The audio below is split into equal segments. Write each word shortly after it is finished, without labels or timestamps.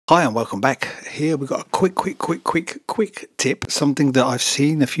Hi and welcome back. Here we've got a quick tip, something that I've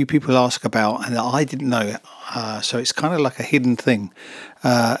seen a few people ask about and that I didn't know. So it's kind of like a hidden thing.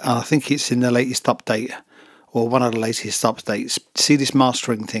 And I think it's in the latest update or one of the latest updates. See this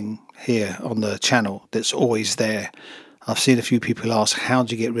mastering thing here on the channel that's always there. I've seen a few people ask, how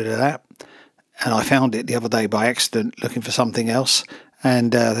do you get rid of that? And I found it the other day by accident looking for something else.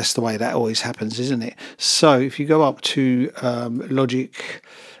 And that's the way that always happens, isn't it? So if you go up to Logic,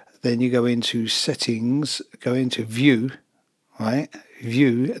 then you go into settings, go into view, right?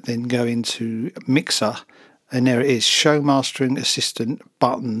 View, then go into mixer, and there it is, show mastering assistant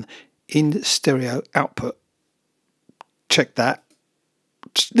button in stereo output. Check that.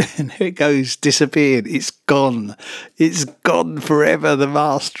 And there it goes, disappeared. It's gone forever, the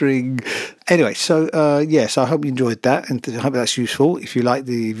mastering. Anyway, so yes, I hope you enjoyed that, and I hope that's useful. If you like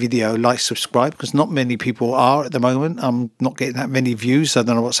the video, like, subscribe, because not many people are at the moment. I'm not getting that many views. I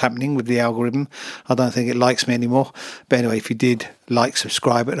don't know what's happening with the algorithm. I don't think it likes me anymore. But anyway, if you did, like,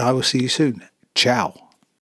 subscribe, and I will see you soon. Ciao.